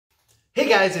Hey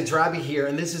guys, it's Robbie here,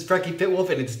 and this is FrekiFitWolf,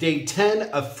 and it's day 10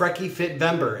 of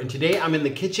FrekiFitVember. And today I'm in the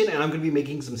kitchen, and I'm going to be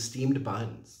making some steamed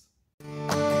buns.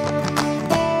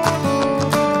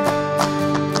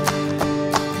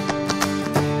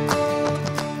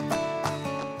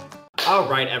 All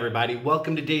right, everybody,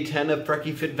 welcome to day 10 of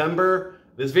FrekiFitVember.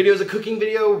 This video is a cooking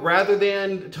video rather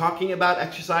than talking about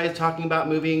exercise, talking about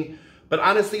moving. But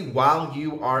honestly, while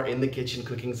you are in the kitchen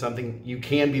cooking something, you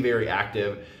can be very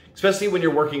active. Especially when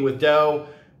you're working with dough.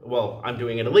 Well, I'm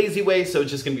doing it a lazy way, so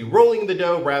it's just gonna be rolling the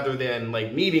dough rather than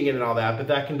like kneading it and all that, but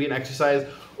that can be an exercise.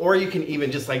 Or you can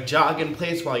even just like jog in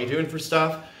place while you're doing for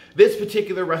stuff. This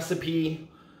particular recipe,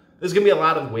 there's gonna be a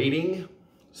lot of waiting.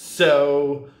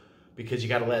 So, because you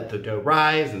gotta let the dough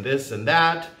rise and this and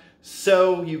that,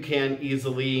 so you can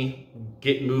easily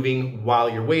get moving while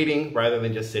you're waiting rather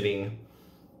than just sitting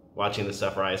watching the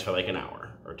stuff rise for like an hour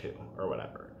or two or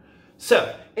whatever.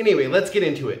 So anyway, let's get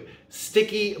into it.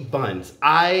 Sticky buns.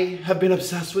 I have been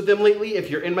obsessed with them lately. If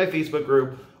you're in my Facebook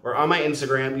group or on my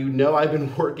Instagram, you know I've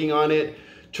been working on it,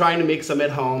 trying to make some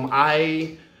at home.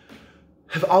 I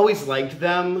have always liked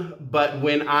them, but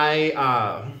when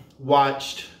I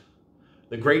watched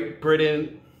the Great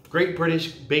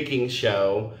British Baking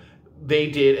Show, they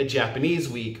did a Japanese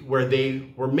week where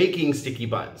they were making sticky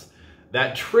buns.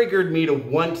 That triggered me to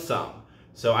want some.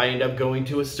 So I ended up going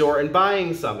to a store and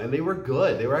buying some, and they were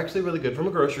good. They were actually really good from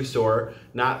a grocery store,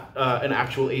 not an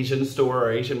actual Asian store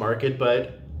or Asian market,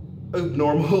 but a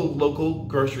normal local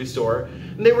grocery store.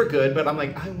 And they were good, but I'm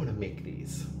like, I want to make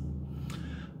these.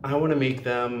 I want to make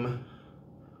them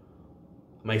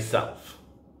myself.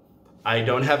 I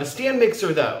don't have a stand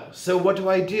mixer though, so what do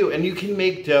I do? And you can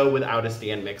make dough without a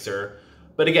stand mixer,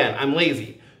 but again, I'm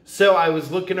lazy. So I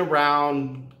was looking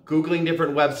around, Googling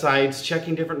different websites,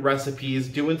 checking different recipes,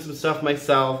 doing some stuff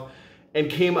myself, and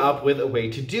came up with a way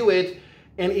to do it.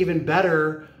 And even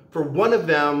better, for one of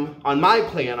them, on my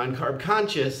plan, on Carb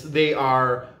Conscious, they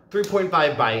are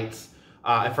 3.5 bites.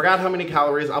 I forgot how many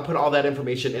calories. I'll put all that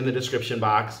information in the description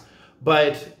box.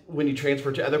 But when you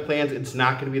transfer to other plans, it's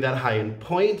not going to be that high in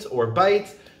points or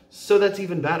bites, so that's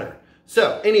even better.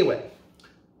 So anyway,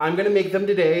 I'm going to make them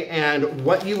today, and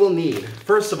what you will need,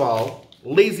 first of all,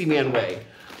 lazy man way.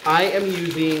 I am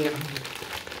using,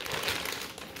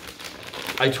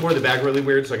 I tore the bag really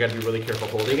weird, so I gotta be really careful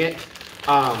holding it.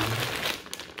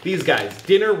 These guys,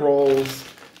 dinner rolls.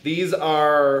 These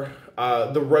are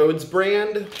the Rhodes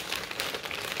brand,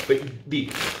 but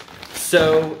these.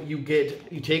 So you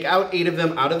take out 8 of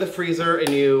them out of the freezer and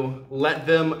you let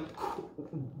them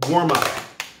warm up.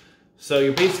 So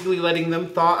you're basically letting them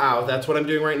thaw out. That's what I'm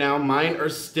doing right now. Mine are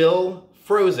still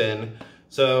frozen,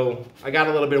 so I got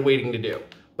a little bit of waiting to do.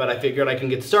 But I figured I can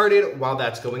get started while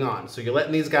that's going on. So you're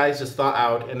letting these guys just thaw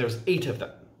out, and there's 8 of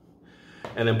them.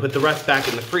 And then put the rest back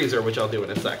in the freezer, which I'll do in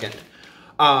a second.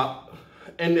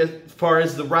 And as far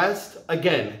as the rest,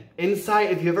 again,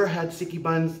 inside, if you ever had sticky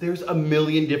buns, there's a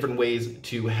million different ways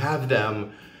to have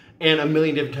them and a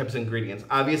million different types of ingredients.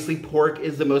 Obviously, pork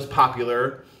is the most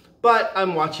popular, but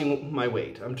I'm watching my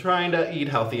weight. I'm trying to eat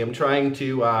healthy. I'm trying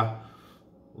to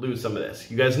lose some of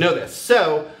this. You guys know this.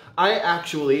 So I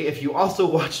actually, if you also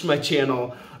watched my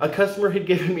channel, a customer had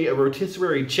given me a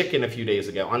rotisserie chicken a few days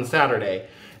ago on Saturday.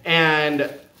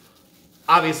 And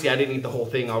obviously I didn't eat the whole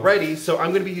thing already, so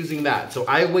I'm gonna be using that. So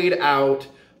I weighed out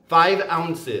 5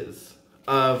 ounces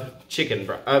of chicken,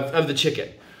 of the chicken.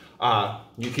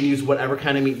 You can use whatever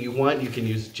kind of meat you want. You can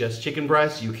use just chicken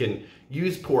breast. You can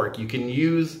use pork. You can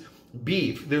use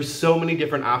beef. There's so many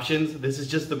different options. This is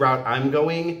just the route I'm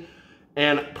going.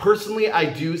 And personally, I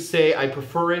do say I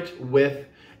prefer it with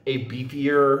a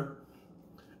beefier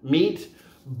meat,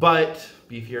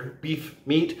 beef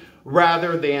meat,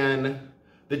 rather than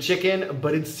the chicken,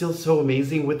 but it's still so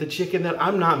amazing with the chicken that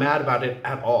I'm not mad about it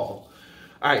at all.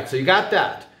 All right, so you got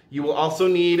that. You will also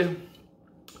need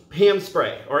Pam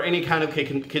spray or any kind of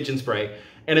kitchen spray.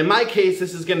 And in my case,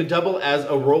 this is gonna double as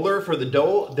a roller for the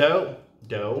dough,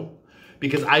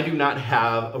 because I do not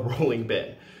have a rolling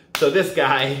bin. So this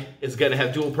guy is gonna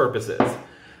have dual purposes.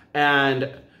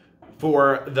 And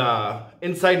for the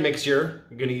inside mixture,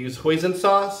 you're gonna use hoisin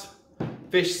sauce,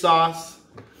 fish sauce,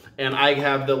 and I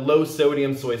have the low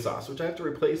sodium soy sauce, which I have to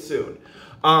replace soon.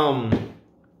 And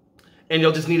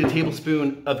you'll just need a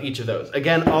tablespoon of each of those.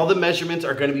 Again, all the measurements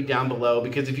are gonna be down below,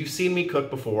 because if you've seen me cook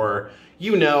before,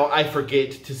 you know I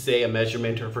forget to say a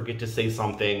measurement or forget to say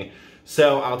something.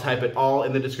 So I'll type it all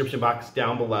in the description box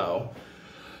down below.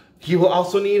 You will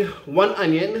also need 1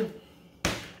 onion,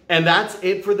 and that's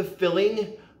it for the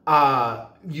filling.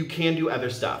 You can do other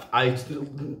stuff. I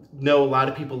know a lot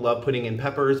of people love putting in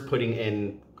peppers, putting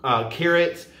in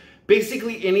carrots,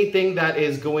 basically anything that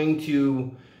is going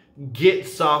to get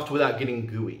soft without getting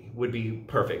gooey would be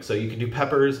perfect. So you can do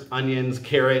peppers, onions,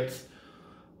 carrots.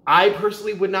 I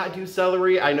personally would not do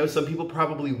celery. I know some people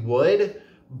probably would,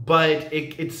 but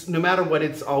it's no matter what,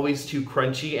 it's always too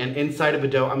crunchy. And inside of a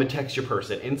dough, I'm a texture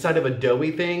person. Inside of a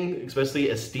doughy thing, especially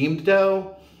a steamed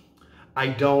dough, I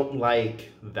don't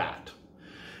like that.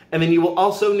 And then you will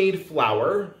also need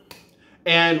flour.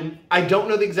 And I don't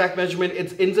know the exact measurement.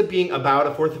 It ends up being about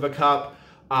 1/4 of a cup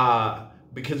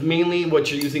because mainly what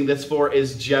you're using this for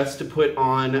is just to put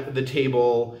on the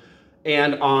table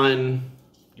and on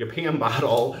your pan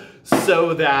bottle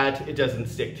so that it doesn't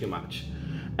stick too much.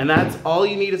 And that's all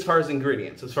you need as far as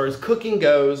ingredients. As far as cooking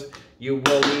goes, you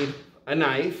will need a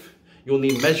knife, you will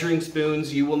need measuring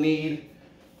spoons, you will need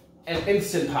an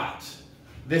Instant Pot.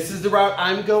 This is the route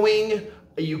I'm going.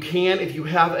 You can, if you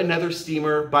have another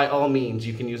steamer, by all means,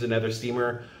 you can use another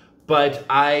steamer, but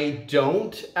I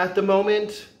don't at the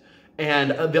moment.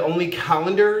 And the only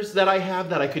calendars that I have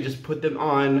that I could just put them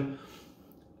on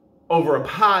over a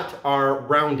pot are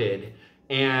rounded,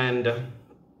 and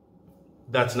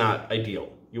that's not ideal.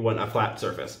 You want a flat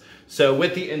surface. So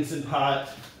with the Instant Pot,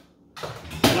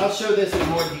 and I'll show this in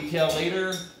more detail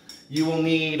later, you will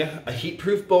need a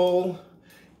heat-proof bowl,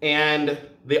 and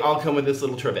they all come with this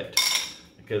little trivet,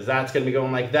 because that's gonna be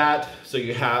going like that, so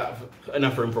you have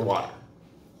enough room for water.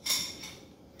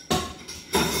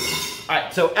 All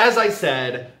right, so as I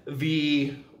said,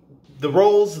 the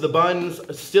rolls, the buns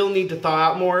still need to thaw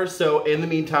out more. So in the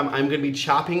meantime, I'm gonna be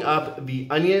chopping up the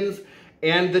onions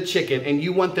and the chicken, and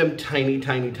you want them tiny,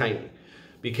 tiny, tiny,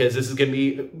 because this is gonna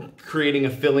be creating a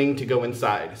filling to go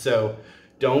inside. So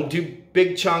don't do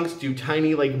big chunks, do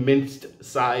tiny, like minced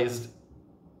sized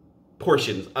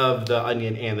portions of the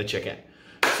onion and the chicken.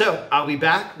 So I'll be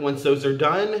back once those are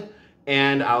done,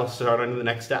 and I'll start on to the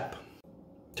next step.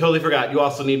 Totally forgot, you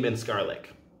also need minced garlic.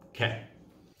 Okay.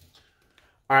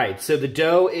 All right, so the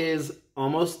dough is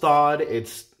almost thawed.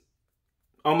 It's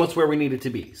almost where we need it to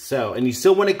be. So, and you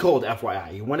still want it cold,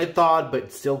 FYI. You want it thawed,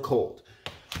 but still cold,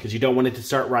 because you don't want it to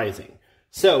start rising.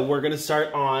 So we're gonna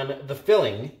start on the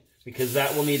filling, because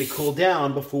that will need to cool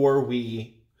down before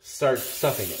we start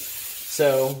stuffing it.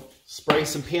 So spray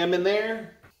some Pam in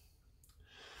there.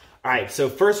 All right, so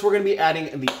first we're gonna be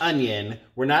adding the onion.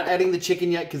 We're not adding the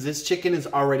chicken yet because this chicken is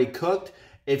already cooked.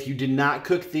 If you did not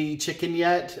cook the chicken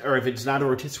yet, or if it's not a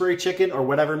rotisserie chicken or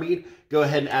whatever meat, go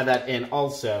ahead and add that in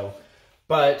also.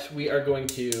 But we are going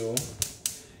to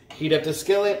heat up the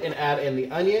skillet and add in the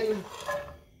onion.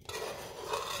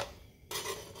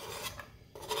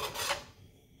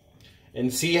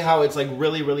 And see how it's like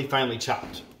really, really finely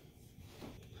chopped.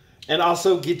 And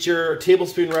also get your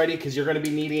tablespoon ready, because you're going to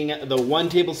be needing the 1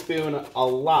 tablespoon a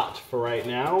lot for right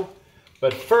now.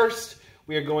 But first,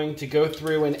 we are going to go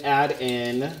through and add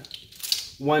in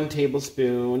 1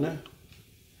 tablespoon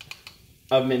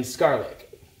of minced garlic.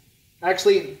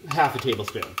 Actually, half a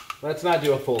tablespoon. Let's not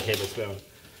do a full tablespoon.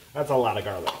 That's a lot of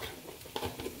garlic.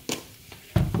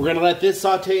 We're going to let this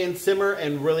saute and simmer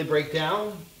and really break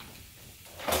down.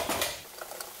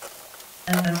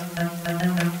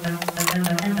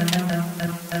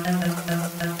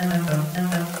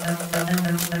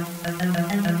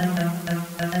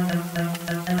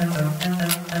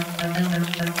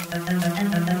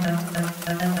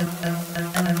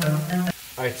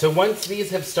 All right, so once these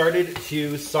have started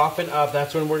to soften up,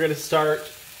 that's when we're going to start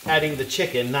adding the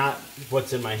chicken, not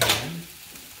what's in my hand.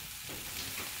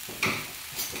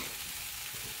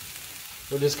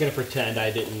 We're just going to pretend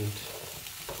I didn't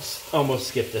almost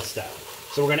skip this step.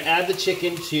 So we're going to add the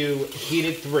chicken to heat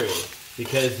it through,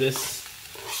 because this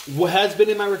has been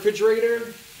in my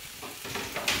refrigerator.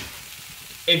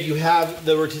 If you have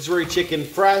the rotisserie chicken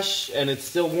fresh and it's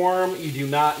still warm, you do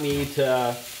not need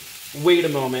to wait a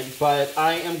moment, but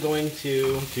I am going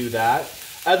to do that.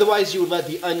 Otherwise, you would let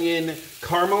the onion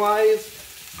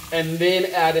caramelize and then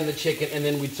add in the chicken, and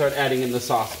then we'd start adding in the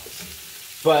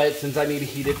sauces. But since I need to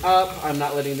heat it up, I'm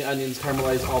not letting the onions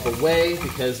caramelize all the way,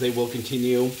 because they will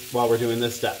continue while we're doing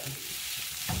this step.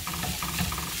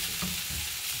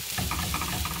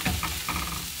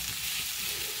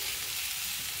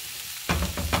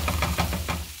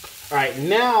 All right,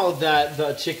 now that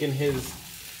the chicken has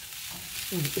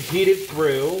heated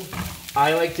through,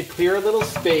 I like to clear a little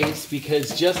space,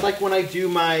 because just like when I do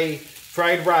my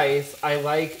fried rice, I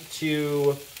like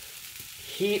to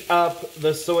heat up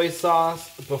the soy sauce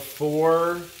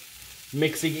before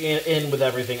mixing it in with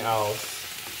everything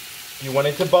else. You want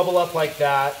it to bubble up like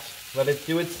that. Let it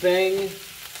do its thing.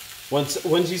 Once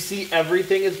you see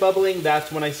everything is bubbling,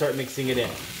 that's when I start mixing it in.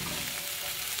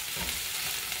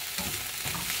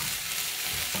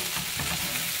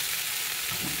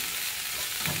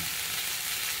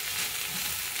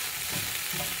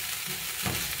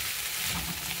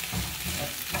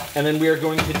 And then we are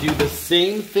going to do the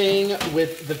same thing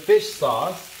with the fish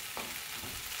sauce.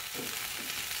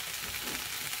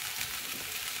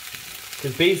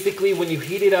 Because basically when you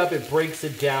heat it up, it breaks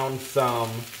it down some.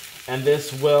 And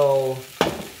this will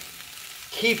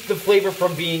keep the flavor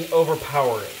from being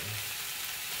overpowering.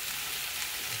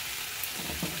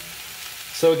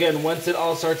 So again, once it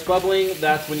all starts bubbling,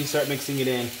 that's when you start mixing it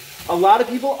in. A lot of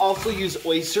people also use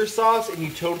oyster sauce, and you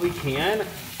totally can.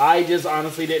 I just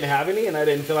honestly didn't have any, and I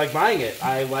didn't feel like buying it.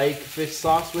 I like fish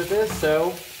sauce with this,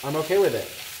 so I'm okay with it.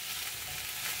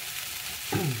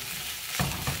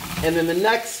 And then the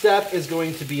next step is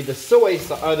going to be the soy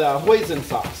sauce, or the Hoisin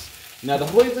sauce. Now the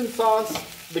Hoisin sauce,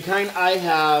 the kind I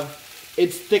have,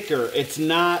 it's thicker. It's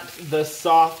not the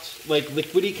soft, like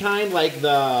liquidy kind, like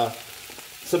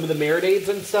some of the marinades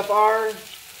and stuff are.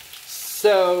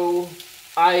 So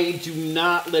I do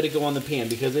not let it go on the pan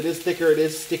because it is thicker, it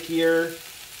is stickier.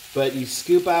 But you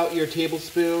scoop out your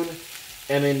tablespoon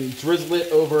and then drizzle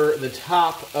it over the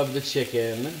top of the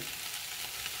chicken.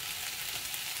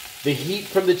 The heat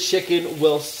from the chicken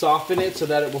will soften it so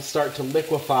that it will start to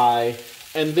liquefy,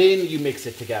 and then you mix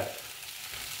it together.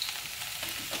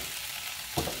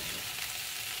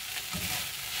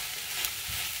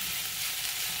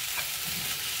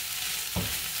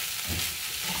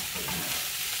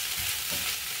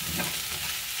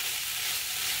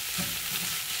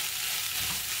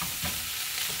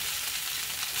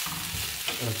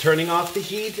 I'm turning off the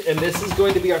heat, and this is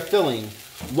going to be our filling.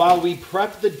 While we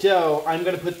prep the dough, I'm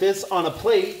going to put this on a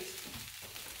plate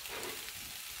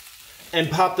and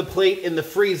pop the plate in the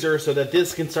freezer so that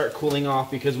this can start cooling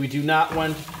off, because we do not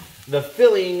want the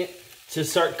filling to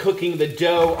start cooking the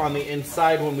dough on the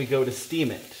inside when we go to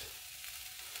steam it.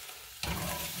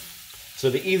 So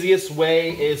the easiest way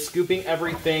is scooping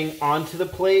everything onto the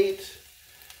plate,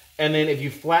 and then if you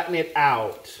flatten it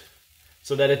out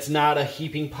so that it's not a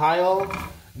heaping pile,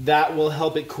 that will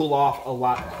help it cool off a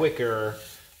lot quicker,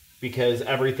 because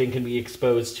everything can be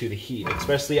exposed to the heat.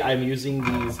 Especially I'm using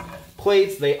these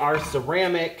plates, they are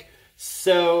ceramic,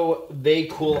 so they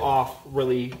cool off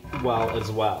really well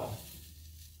as well.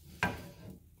 All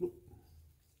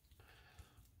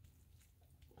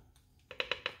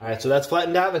right, so that's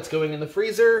flattened out, that's going in the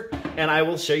freezer, and I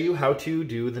will show you how to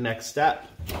do the next step.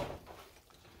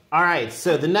 All right,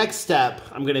 so the next step,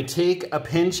 I'm gonna take a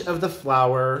pinch of the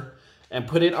flour and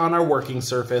put it on our working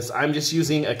surface. I'm just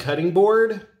using a cutting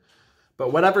board,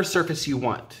 but whatever surface you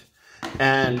want.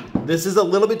 And this is a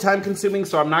little bit time consuming,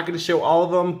 so I'm not gonna show all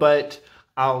of them, but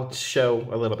I'll show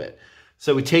a little bit.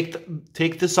 So we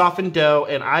take the softened dough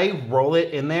and I roll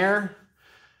it in there.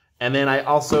 And then I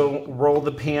also roll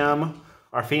the PAM,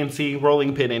 our fancy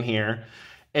rolling pin, in here.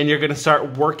 And you're gonna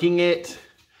start working it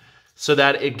so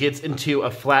that it gets into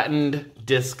a flattened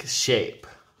disc shape.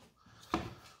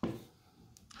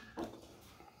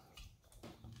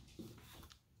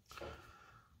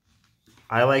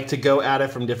 I like to go at it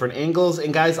from different angles.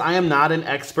 And guys, I am not an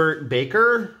expert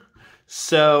baker,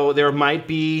 so there might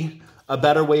be a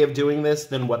better way of doing this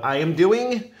than what I am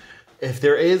doing. If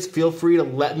there is, feel free to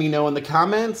let me know in the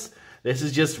comments. This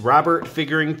is just Robert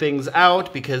figuring things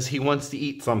out because he wants to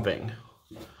eat something.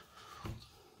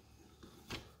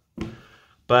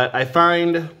 But I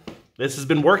find this has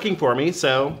been working for me,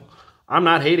 so I'm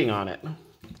not hating on it.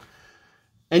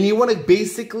 And you want to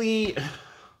basically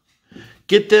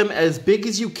get them as big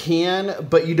as you can,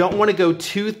 but you don't want to go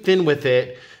too thin with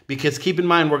it, because keep in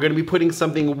mind, we're going to be putting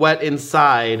something wet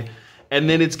inside, and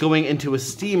then it's going into a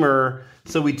steamer,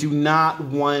 so we do not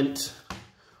want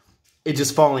it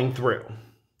just falling through.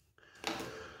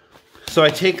 So I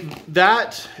take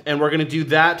that, and we're going to do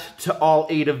that to all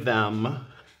 8 of them,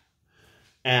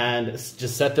 and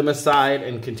just set them aside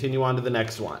and continue on to the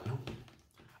next one.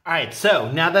 All right,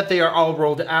 so now that they are all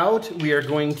rolled out, we are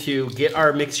going to get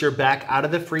our mixture back out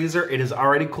of the freezer. It has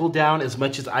already cooled down as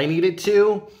much as I need it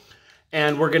to.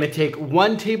 And we're gonna take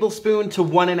 1 tablespoon to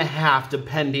 1.5,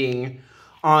 depending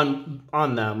on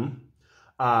them.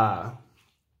 And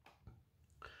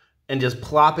just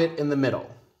plop it in the middle.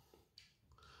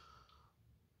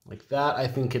 Like that, I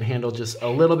think can handle just a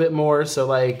little bit more. So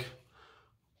like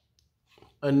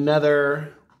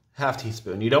another ½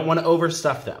 teaspoon. You don't wanna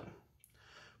overstuff them.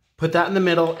 Put that in the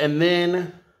middle, and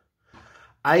then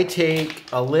I take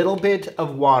a little bit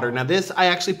of water. Now this, I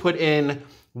actually put in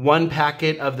 1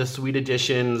 packet of the Sweet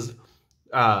Additions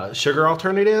sugar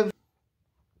alternative,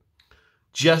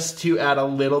 just to add a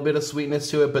little bit of sweetness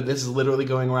to it, but this is literally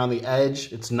going around the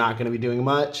edge. It's not gonna be doing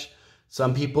much.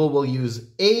 Some people will use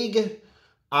egg.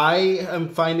 I am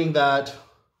finding that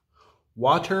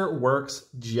water works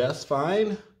just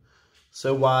fine,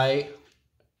 so why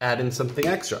add in something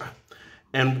extra?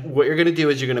 And what you're gonna do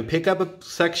is you're gonna pick up a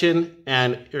section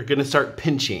and you're gonna start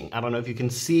pinching. I don't know if you can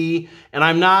see, and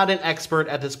I'm not an expert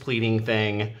at this pleating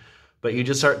thing, but you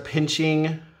just start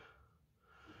pinching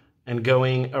and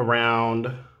going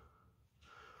around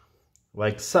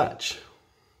like such.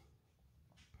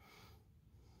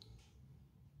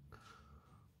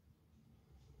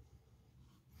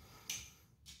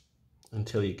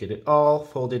 Until you get it all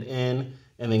folded in,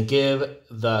 and then give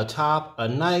the top a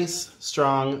nice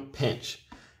strong pinch.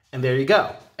 And there you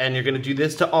go. And you're gonna do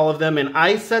this to all of them, and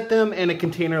I set them in a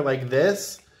container like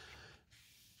this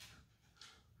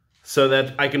so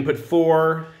that I can put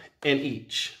 4 in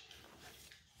each.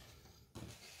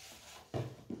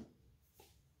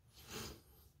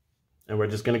 And we're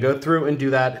just gonna go through and do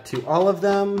that to all of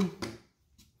them.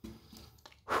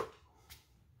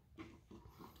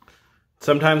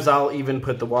 Sometimes I'll even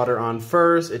put the water on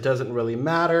first. It doesn't really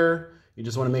matter. You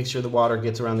just wanna make sure the water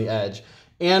gets around the edge.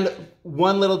 And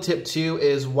one little tip too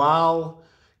is while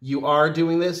you are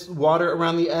doing this water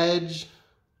around the edge,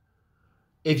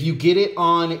 if you get it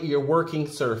on your working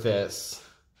surface,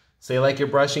 say like you're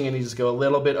brushing and you just go a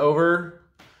little bit over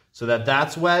so that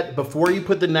that's wet, before you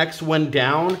put the next one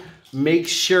down, make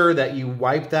sure that you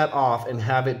wipe that off and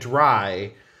have it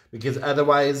dry, because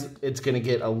otherwise it's gonna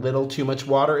get a little too much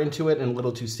water into it and a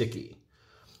little too sticky.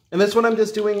 And this one I'm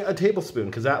just doing a tablespoon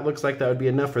because that looks like that would be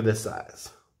enough for this size.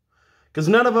 Because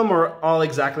none of them are all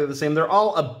exactly the same. They're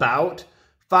all about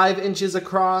 5 inches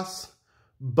across,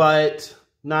 but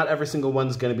not every single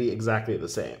one's gonna be exactly the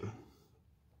same.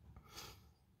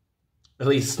 At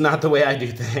least not the way I do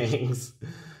things.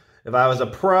 If I was a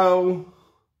pro,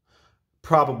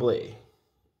 probably.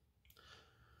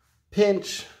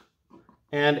 Pinch.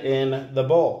 And in the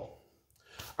bowl.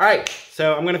 All right,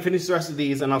 so I'm gonna finish the rest of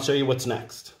these and I'll show you what's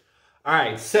next. All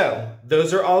right, so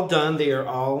those are all done. They are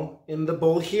all in the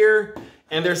bowl here,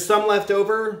 and there's some left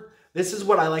over. This is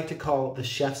what I like to call the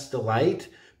chef's delight,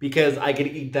 because I could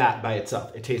eat that by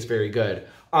itself. It tastes very good.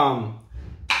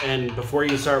 And before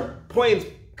you start points,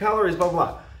 calories, blah, blah,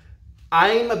 blah,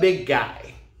 I'm a big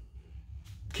guy,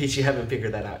 in case you haven't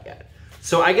figured that out yet.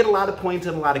 So I get a lot of points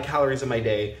and a lot of calories in my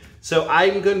day. So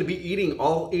I'm going to be eating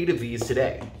all 8 of these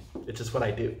today. It's just what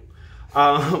I do.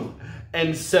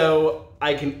 And so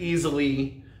I can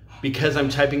easily, because I'm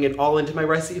typing it all into my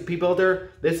recipe builder,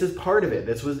 this is part of it.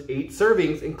 This was 8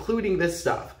 servings, including this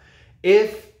stuff.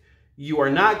 If you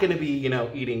are not gonna be,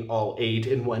 eating all 8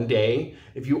 in one day,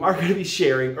 if you are gonna be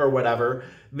sharing or whatever,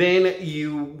 then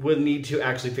you will need to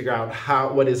actually figure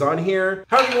out what is on here.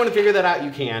 However you wanna figure that out,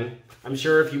 you can. I'm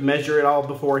sure if you measure it all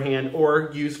beforehand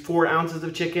or use 4 ounces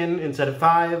of chicken instead of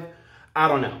 5, I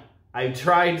don't know. I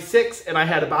tried 6 and I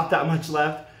had about that much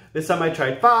left. This time I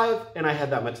tried 5 and I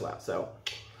had that much left, so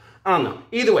I don't know.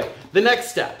 Either way, the next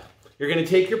step, you're gonna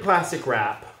take your plastic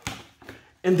wrap,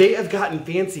 and they have gotten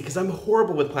fancy because I'm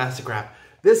horrible with plastic wrap.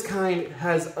 This kind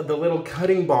has the little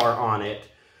cutting bar on it,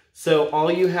 so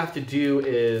all you have to do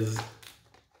is,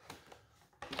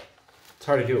 it's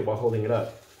hard to do it while holding it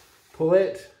up, pull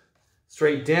it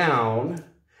straight down,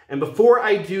 and before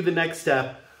I do the next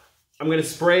step, I'm gonna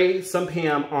spray some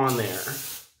Pam on there,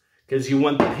 because you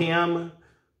want the Pam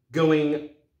going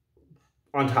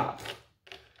on top.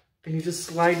 And you just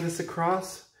slide this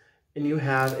across, and you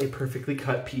have a perfectly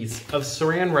cut piece of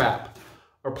saran wrap,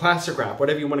 or plastic wrap,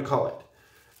 whatever you wanna call it.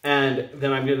 And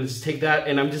then I'm gonna just take that,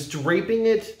 and I'm just draping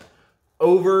it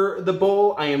over the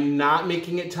bowl. I am not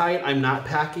making it tight, I'm not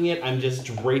packing it, I'm just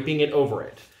draping it over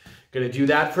it. Gonna do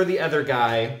that for the other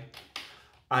guy.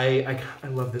 I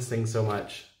love this thing so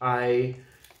much. I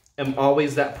am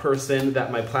always that person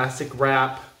that my plastic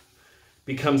wrap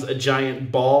becomes a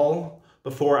giant ball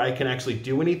before I can actually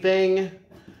do anything.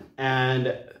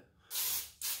 And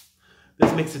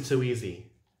this makes it so easy.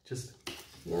 Just,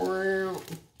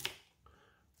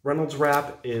 Reynolds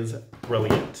wrap is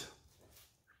brilliant.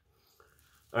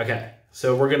 Okay,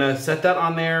 so we're gonna set that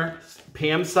on there,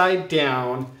 Pam side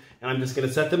down, and I'm just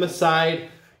gonna set them aside.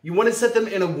 You wanna set them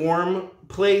in a warm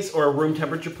place or a room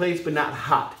temperature place, but not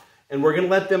hot. And we're gonna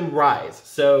let them rise.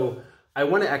 So I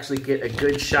wanna actually get a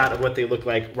good shot of what they look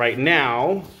like right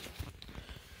now.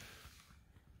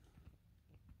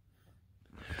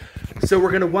 So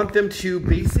we're gonna want them to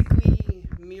basically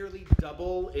nearly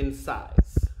double in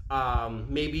size.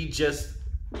 Maybe just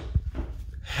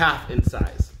half in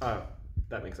size.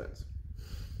 That makes sense.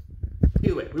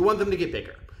 Either way, we want them to get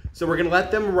bigger. So we're gonna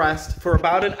let them rest for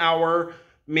about an hour,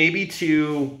 maybe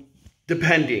 2,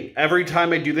 depending. Every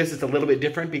time I do this, it's a little bit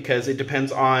different because it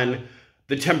depends on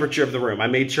the temperature of the room. I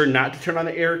made sure not to turn on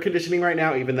the air conditioning right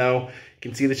now, even though you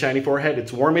can see the shiny forehead.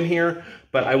 It's warm in here,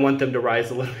 but I want them to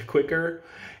rise a little bit quicker.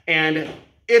 And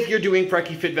if you're doing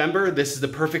FrekiFitVember, this is the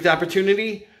perfect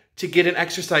opportunity to get an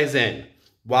exercise in.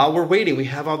 While we're waiting, we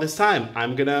have all this time.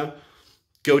 I'm gonna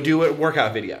go do a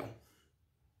workout video.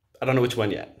 I don't know which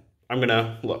one yet. I'm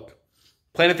gonna look.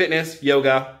 Planet Fitness,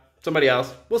 yoga, somebody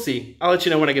else. We'll see. I'll let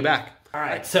you know when I get back. All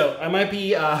right, so I might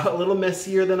be a little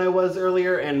messier than I was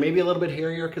earlier and maybe a little bit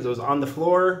hairier because it was on the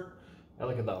floor. I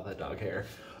look at all that dog hair.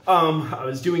 I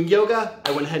was doing yoga.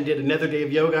 I went ahead and did another day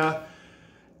of yoga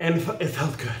and it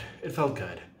felt good. It felt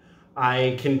good.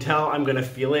 I can tell I'm gonna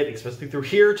feel it, especially through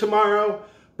here tomorrow,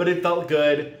 but it felt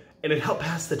good and it helped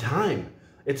pass the time.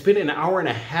 It's been an hour and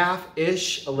a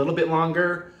half-ish, a little bit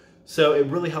longer, so it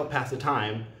really helped pass the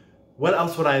time. What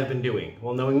else would I have been doing?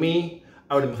 Well, knowing me,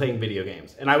 I would have been playing video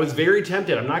games. And I was very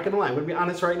tempted, I'm not gonna lie, I'm gonna be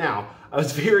honest right now. I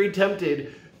was very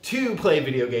tempted to play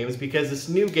video games because this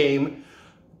new game,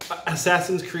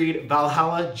 Assassin's Creed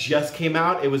Valhalla, just came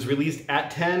out. It was released at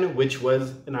 10, which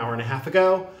was an hour and a half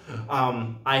ago.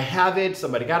 I have it,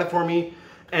 somebody got it for me,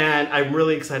 and I'm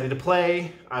really excited to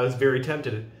play. I was very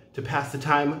tempted to pass the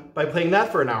time by playing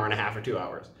that for an hour and a half or 2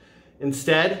 hours.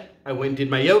 Instead, I went and did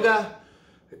my yoga,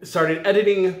 started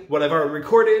editing what I've already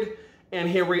recorded, and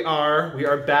here we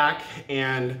are back,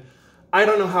 and I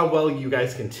don't know how well you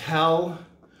guys can tell,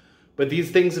 but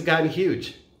these things have gotten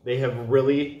huge. They have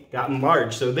really gotten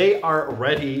large, so they are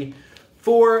ready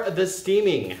for the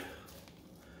steaming.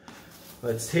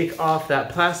 Let's take off that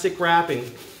plastic wrap and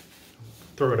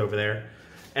throw it over there.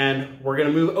 And we're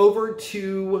gonna move over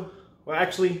to, well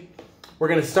actually, we're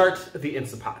gonna start the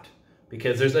InstaPot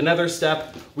because there's another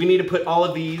step. We need to put all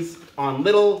of these on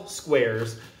little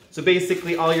squares. So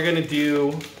basically all you're gonna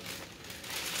do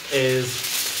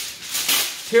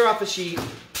is tear off a sheet,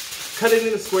 cut it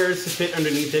into squares to fit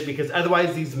underneath it because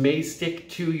otherwise these may stick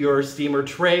to your steamer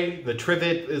tray. The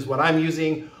Trivet is what I'm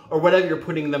using, or whatever you're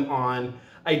putting them on.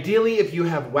 Ideally, if you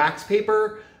have wax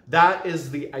paper, that is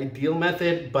the ideal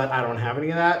method, but I don't have any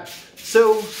of that.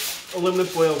 So aluminum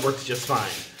foil works just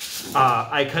fine.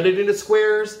 I cut it into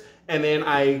squares and then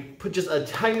I put just a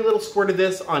tiny little squirt of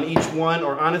this on each one,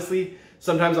 or honestly,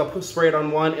 sometimes I'll spray it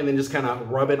on one and then just kind of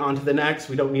rub it onto the next.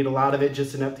 We don't need a lot of it,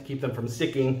 just enough to keep them from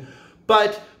sticking.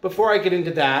 But before I get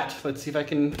into that, let's see if I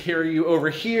can carry you over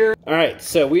here. All right,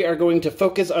 so we are going to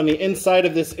focus on the inside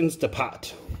of this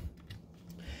InstaPot.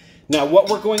 Now what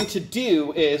we're going to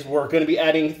do is we're going to be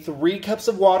adding 3 cups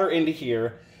of water into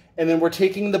here, and then we're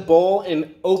taking the bowl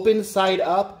and open side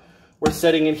up, we're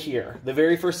setting it here. The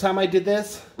very first time I did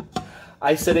this,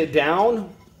 I set it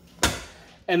down,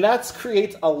 and that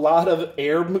creates a lot of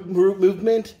air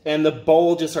movement, and the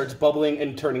bowl just starts bubbling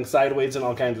and turning sideways and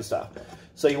all kinds of stuff.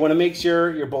 So you want to make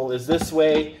sure your bowl is this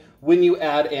way when you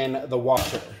add in the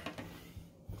water.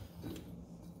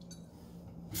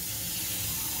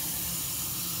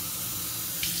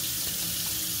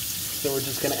 So we're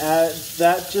just going to add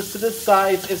that just to the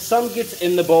sides. If some gets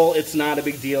in the bowl, it's not a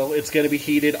big deal. It's going to be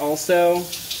heated also,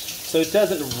 so it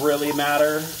doesn't really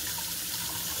matter.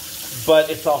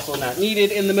 But it's also not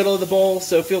needed in the middle of the bowl,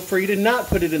 so feel free to not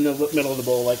put it in the middle of the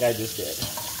bowl like I just did.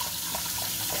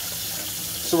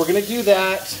 So we're going to do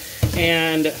that,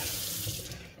 and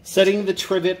setting the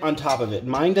trivet on top of it.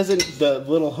 Mine doesn't, the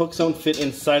little hooks don't fit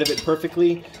inside of it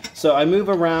perfectly, so I move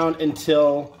around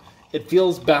until it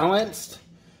feels balanced.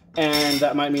 And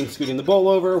that might mean scooting the bowl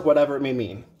over, whatever it may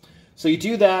mean. So you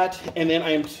do that, and then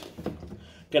I'm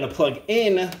gonna plug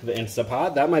in the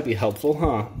InstaPot. That might be helpful,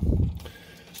 huh?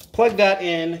 Plug that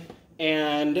in,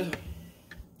 and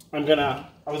I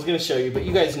was gonna show you, but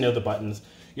you guys know the buttons.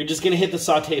 You're just gonna hit the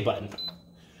saute button.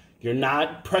 You're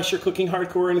not pressure cooking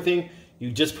hardcore or anything.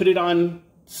 You just put it on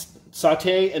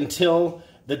saute until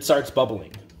it starts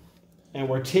bubbling. And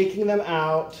we're taking them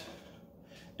out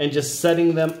and just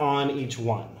setting them on each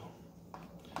one.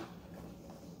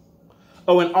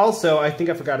 Oh, and also, I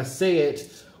think I forgot to say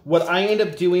it, what I end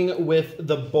up doing with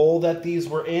the bowl that these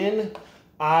were in,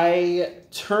 I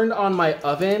turned on my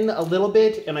oven a little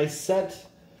bit and I set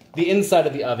the inside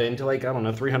of the oven to like, I don't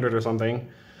know, 300 or something,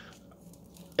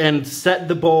 and set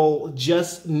the bowl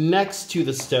just next to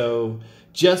the stove,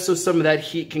 just so some of that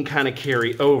heat can kind of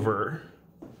carry over.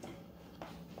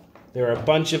 There are a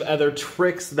bunch of other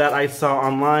tricks that I saw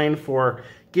online for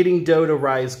getting dough to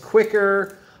rise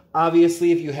quicker.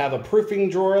 Obviously, if you have a proofing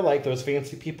drawer like those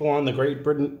fancy people on the Great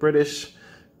British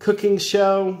Cooking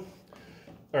Show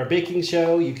or Baking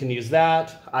Show, you can use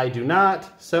that. I do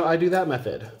not, so I do that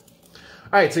method. All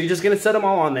right, so you're just gonna set them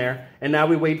all on there, and now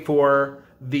we wait for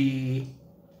the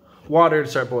water to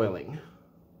start boiling.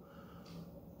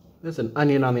 There's an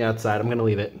onion on the outside. I'm gonna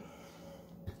leave it.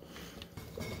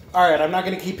 All right, I'm not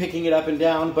gonna keep picking it up and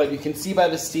down, but you can see by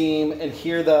the steam and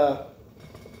hear the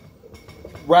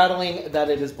rattling that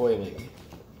it is boiling.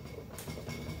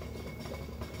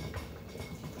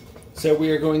 So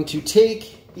we are going to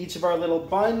take each of our little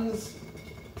buns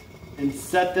and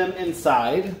set them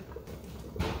inside.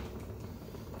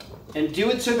 And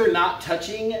do it so they're not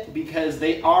touching because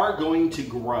they are going to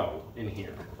grow in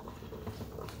here.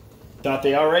 Thought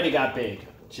they already got big.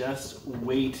 Just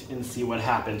wait and see what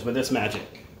happens with this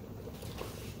magic.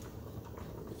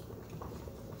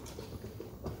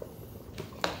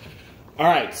 All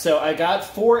right, so I got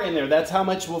 4 in there. That's how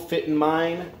much will fit in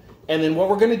mine. And then what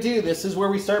we're gonna do, this is where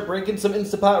we start breaking some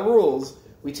InstaPot rules.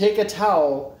 We take a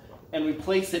towel and we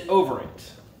place it over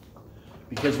it,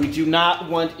 because we do not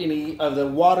want any of the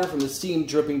water from the steam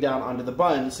dripping down onto the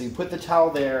bun. So you put the towel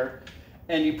there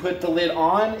and you put the lid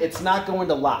on. It's not going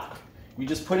to lock. You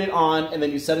just put it on and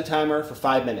then you set a timer for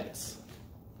 5 minutes.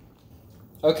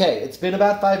 Okay, it's been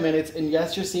about 5 minutes, and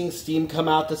yes, you're seeing steam come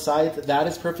out the sides. That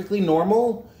is perfectly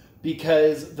normal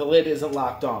because the lid isn't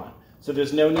locked on. So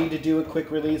there's no need to do a quick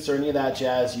release or any of that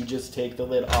jazz. You just take the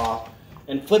lid off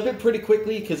and flip it pretty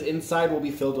quickly because inside will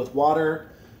be filled with water.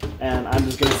 And I'm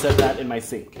just going to set that in my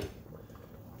sink.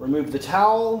 Remove the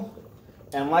towel.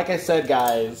 And like I said,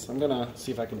 guys, I'm going to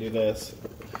see if I can do this.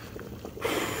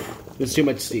 There's too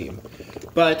much steam.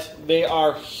 But they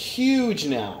are huge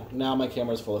now. Now my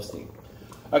camera's full of steam.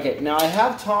 Okay, now I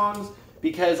have tongs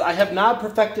because I have not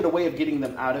perfected a way of getting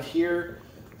them out of here.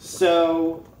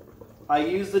 So I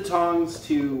use the tongs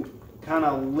to kind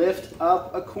of lift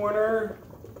up a corner.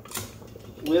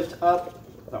 Lift up.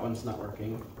 That one's not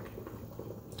working.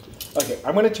 Okay,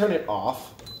 I'm going to turn it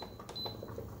off.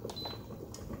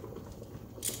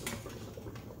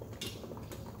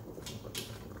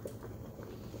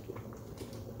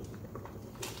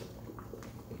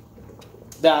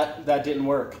 That didn't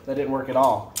work. That didn't work at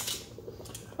all.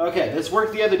 Okay, this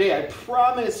worked the other day. I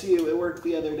promise you it worked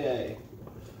the other day.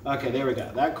 Okay, there we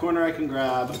go. That corner I can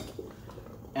grab.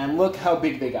 And look how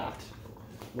big they got.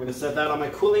 I'm going to set that on my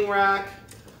cooling rack.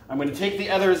 I'm going to take the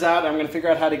others out. I'm going to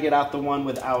figure out how to get out the one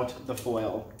without the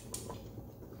foil.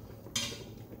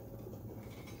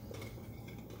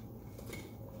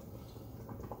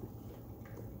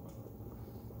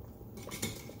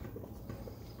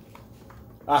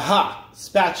 Aha!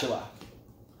 Spatula.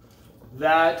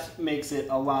 That makes it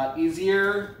a lot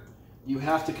easier. You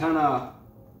have to kind of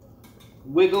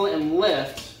wiggle and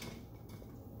lift,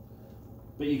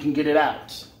 but you can get it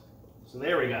out. So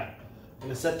there we go. I'm going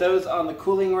to set those on the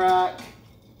cooling rack.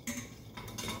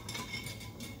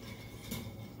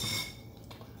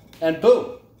 And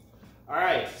boom. All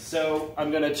right, so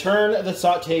I'm going to turn the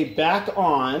saute back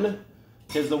on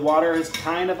because the water has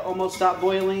kind of almost stopped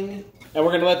boiling. And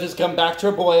we're going to let this come back to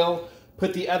a boil,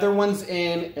 put the other ones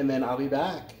in, and then I'll be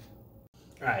back.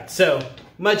 All right, so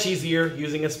much easier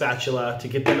using a spatula to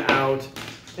get them out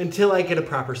until I get a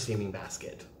proper steaming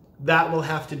basket. That will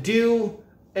have to do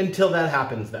until that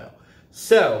happens though.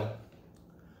 So,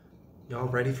 y'all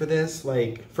ready for this?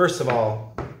 Like, first of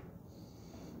all,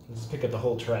 let's pick up the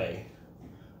whole tray.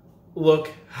 Look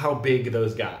how big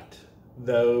those got.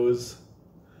 Those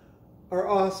are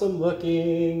awesome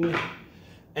looking.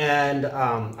 And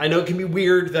I know it can be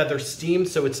weird that they're steamed,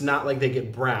 so it's not like they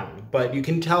get brown, but you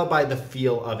can tell by the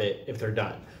feel of it if they're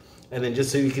done. And then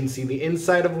just so you can see the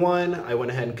inside of one, I went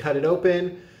ahead and cut it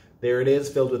open. There it is,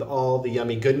 filled with all the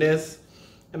yummy goodness.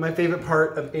 And my favorite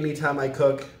part of any time I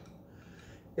cook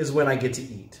is when I get to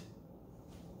eat.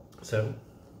 So,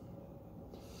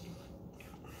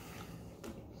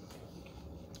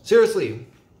 seriously,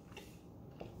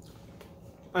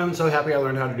 I'm so happy I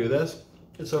learned how to do this.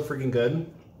 It's so freaking good.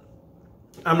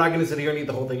 I'm not going to sit here and eat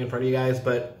the whole thing in front of you guys,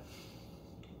 but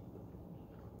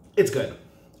it's good.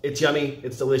 It's yummy.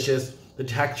 It's delicious. The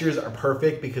textures are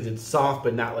perfect because it's soft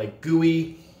but not like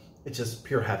gooey. It's just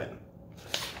pure heaven.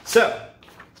 So,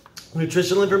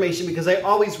 nutritional information, because I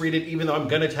always read it even though I'm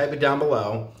going to type it down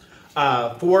below.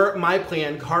 For my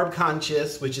plan, Carb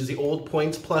Conscious, which is the old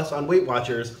Points Plus on Weight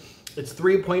Watchers, it's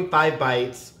 3.5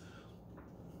 bites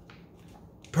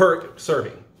per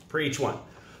serving for each one.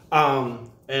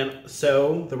 And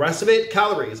so the rest of it,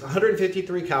 calories,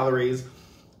 153 calories,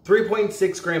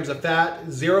 3.6 grams of fat,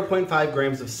 0.5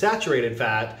 grams of saturated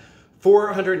fat,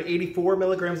 484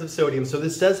 milligrams of sodium. So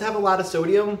this does have a lot of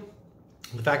sodium.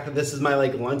 The fact that this is my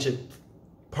like lunch and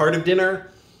part of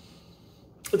dinner,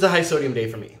 it's a high sodium day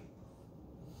for me.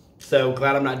 So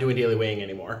glad I'm not doing daily weighing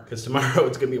anymore, because tomorrow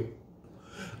it's going to be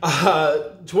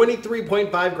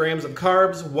 23.5 grams of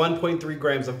carbs, 1.3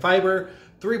 grams of fiber,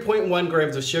 3.1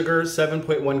 grams of sugar,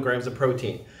 7.1 grams of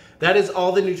protein. That is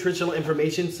all the nutritional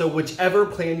information. So whichever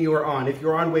plan you are on, if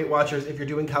you're on Weight Watchers, if you're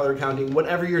doing calorie counting,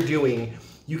 whatever you're doing,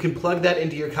 you can plug that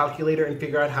into your calculator and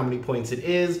figure out how many points it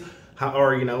is.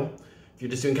 Or, you know, if you're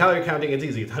just doing calorie counting, it's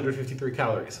easy. It's 153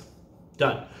 calories.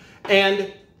 Done.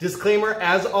 And disclaimer,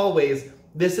 as always,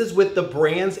 this is with the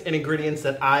brands and ingredients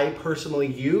that I personally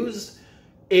use.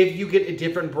 If you get a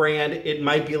different brand, it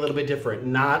might be a little bit different.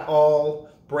 Not all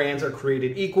brands are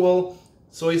created equal.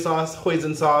 Soy sauce,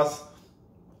 hoisin sauce,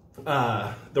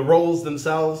 the rolls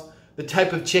themselves, the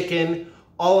type of chicken,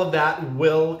 all of that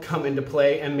will come into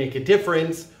play and make a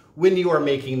difference when you are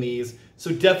making these.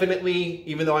 So definitely,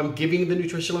 even though I'm giving the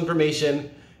nutritional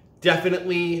information,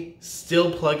 definitely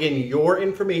still plug in your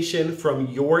information from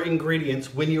your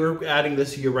ingredients when you're adding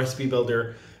this to your recipe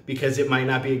builder, because it might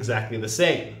not be exactly the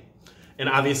same. And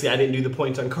obviously I didn't do the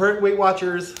points on current Weight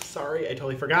Watchers. Sorry, I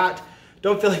totally forgot.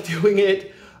 Don't feel like doing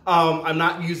it. I'm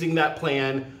not using that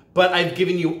plan, but I've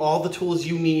given you all the tools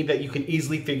you need that you can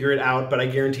easily figure it out, but I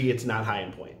guarantee it's not high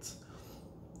in points.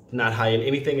 Not high in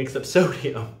anything except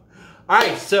sodium. All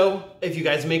right, so if you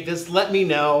guys make this, let me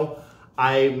know.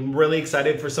 I'm really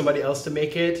excited for somebody else to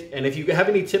make it. And if you have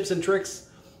any tips and tricks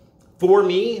for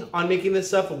me on making this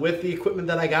stuff with the equipment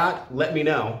that I got, let me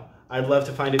know. I'd love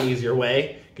to find an easier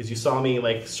way, because you saw me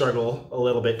like struggle a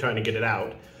little bit trying to get it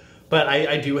out. But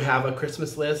I do have a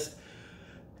Christmas list,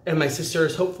 and my sister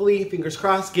is hopefully, fingers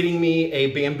crossed, getting me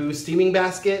a bamboo steaming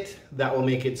basket. That will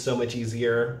make it so much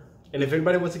easier. And if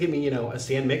anybody wants to get me, you know, a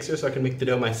stand mixer so I can make the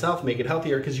dough myself, make it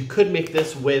healthier, because you could make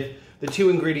this with the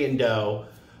 2-ingredient dough.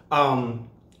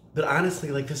 But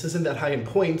honestly, like, this isn't that high in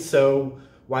points, so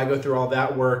why go through all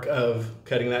that work of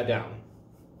cutting that down?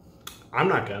 I'm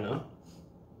not gonna.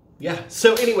 Yeah,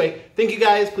 so anyway, thank you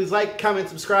guys. Please like, comment,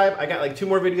 subscribe. I got like 2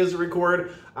 more videos to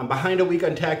record. I'm behind a week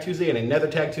on Tag Tuesday, and another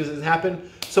Tag Tuesday has happened,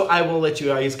 so I will let you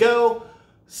guys go.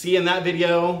 See you in that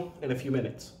video in a few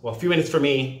minutes. Well, a few minutes for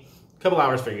me, a couple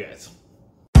hours for you guys.